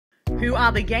Who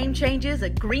are the game changers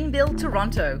at Greenbuild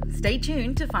Toronto? Stay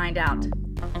tuned to find out.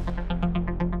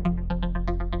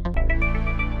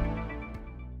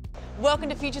 Welcome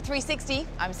to Future 360.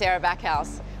 I'm Sarah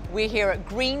Backhouse. We're here at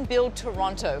Greenbuild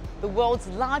Toronto, the world's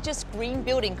largest green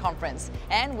building conference,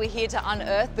 and we're here to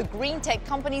unearth the green tech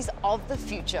companies of the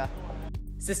future.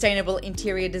 Sustainable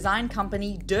interior design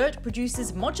company Dirt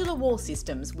produces modular wall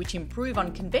systems which improve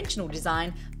on conventional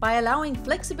design by allowing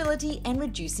flexibility and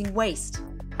reducing waste.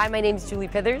 Hi, my name is Julie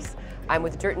Pithers. I'm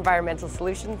with Dirt Environmental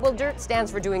Solutions. Well, Dirt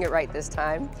stands for doing it right this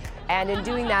time. And in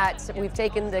doing that, we've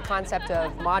taken the concept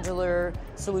of modular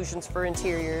solutions for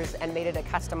interiors and made it a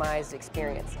customized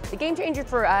experience. The game changer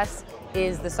for us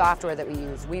is the software that we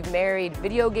use. We've married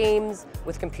video games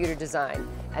with computer design,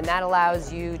 and that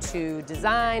allows you to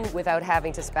design without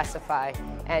having to specify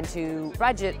and to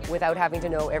budget without having to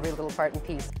know every little part and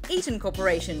piece. Eaton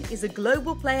Corporation is a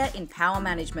global player in power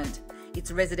management. Its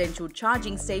residential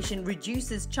charging station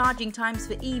reduces charging times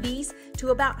for EVs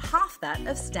to about half that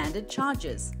of standard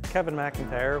chargers. Kevin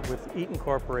McIntyre with Eaton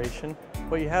Corporation.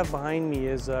 What you have behind me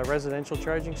is a residential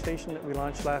charging station that we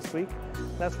launched last week.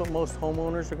 That's what most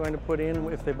homeowners are going to put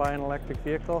in if they buy an electric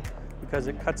vehicle, because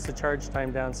it cuts the charge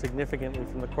time down significantly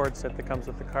from the cord set that comes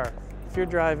with the car. If you're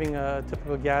driving a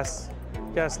typical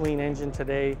gasoline engine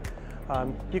today,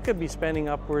 you could be spending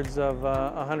upwards of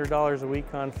 $100 a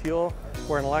week on fuel,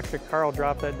 where an electric car will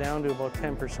drop that down to about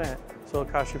 10%. So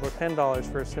it'll cost you about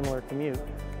 $10 for a similar commute.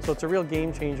 So it's a real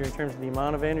game changer in terms of the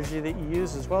amount of energy that you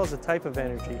use as well as the type of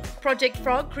energy. Project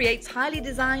Frog creates highly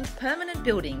designed permanent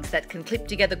buildings that can clip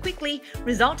together quickly,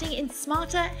 resulting in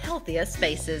smarter, healthier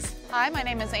spaces. Hi, my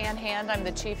name is Ann Hand. I'm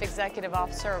the Chief Executive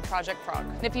Officer of Project Frog.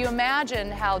 And if you imagine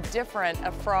how different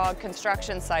a Frog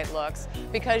construction site looks,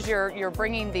 because you're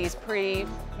bringing these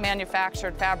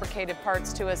pre-manufactured, fabricated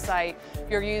parts to a site,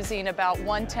 you're using about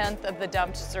 1/10 of the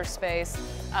dumpster space.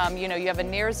 You have a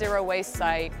near zero waste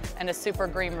site and a super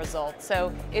green result.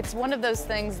 So it's one of those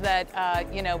things that,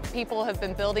 people have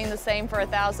been building the same for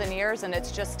 1,000 years, and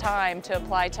it's just time to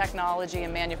apply technology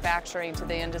and manufacturing to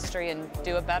the industry and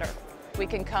do it better. We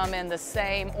can come in the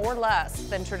same or less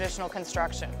than traditional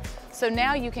construction. So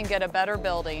now you can get a better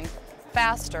building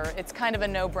faster. It's kind of a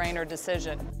no-brainer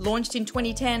decision. Launched in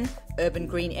 2010, Urban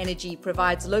Green Energy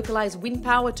provides localized wind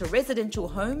power to residential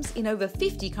homes in over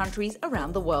 50 countries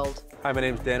around the world. Hi, my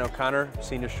name is Dan O'Connor,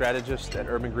 Senior Strategist at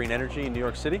Urban Green Energy in New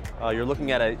York City. You're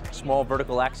looking at a small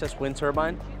vertical access wind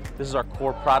turbine. This is our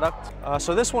core product.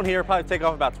 So this one here probably take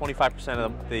off about 25%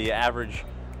 of the average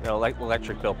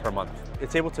electric bill per month.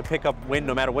 It's able to pick up wind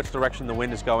no matter which direction the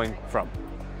wind is going from,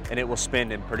 and it will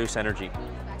spin and produce energy.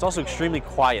 It's also extremely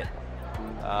quiet.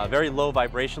 Very low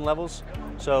vibration levels,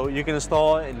 so you can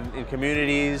install it in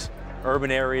communities, urban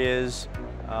areas,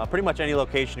 pretty much any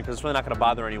location, because it's really not going to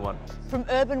bother anyone. From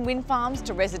urban wind farms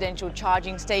to residential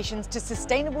charging stations to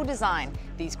sustainable design,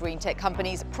 these green tech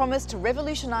companies promise to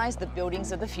revolutionize the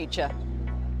buildings of the future.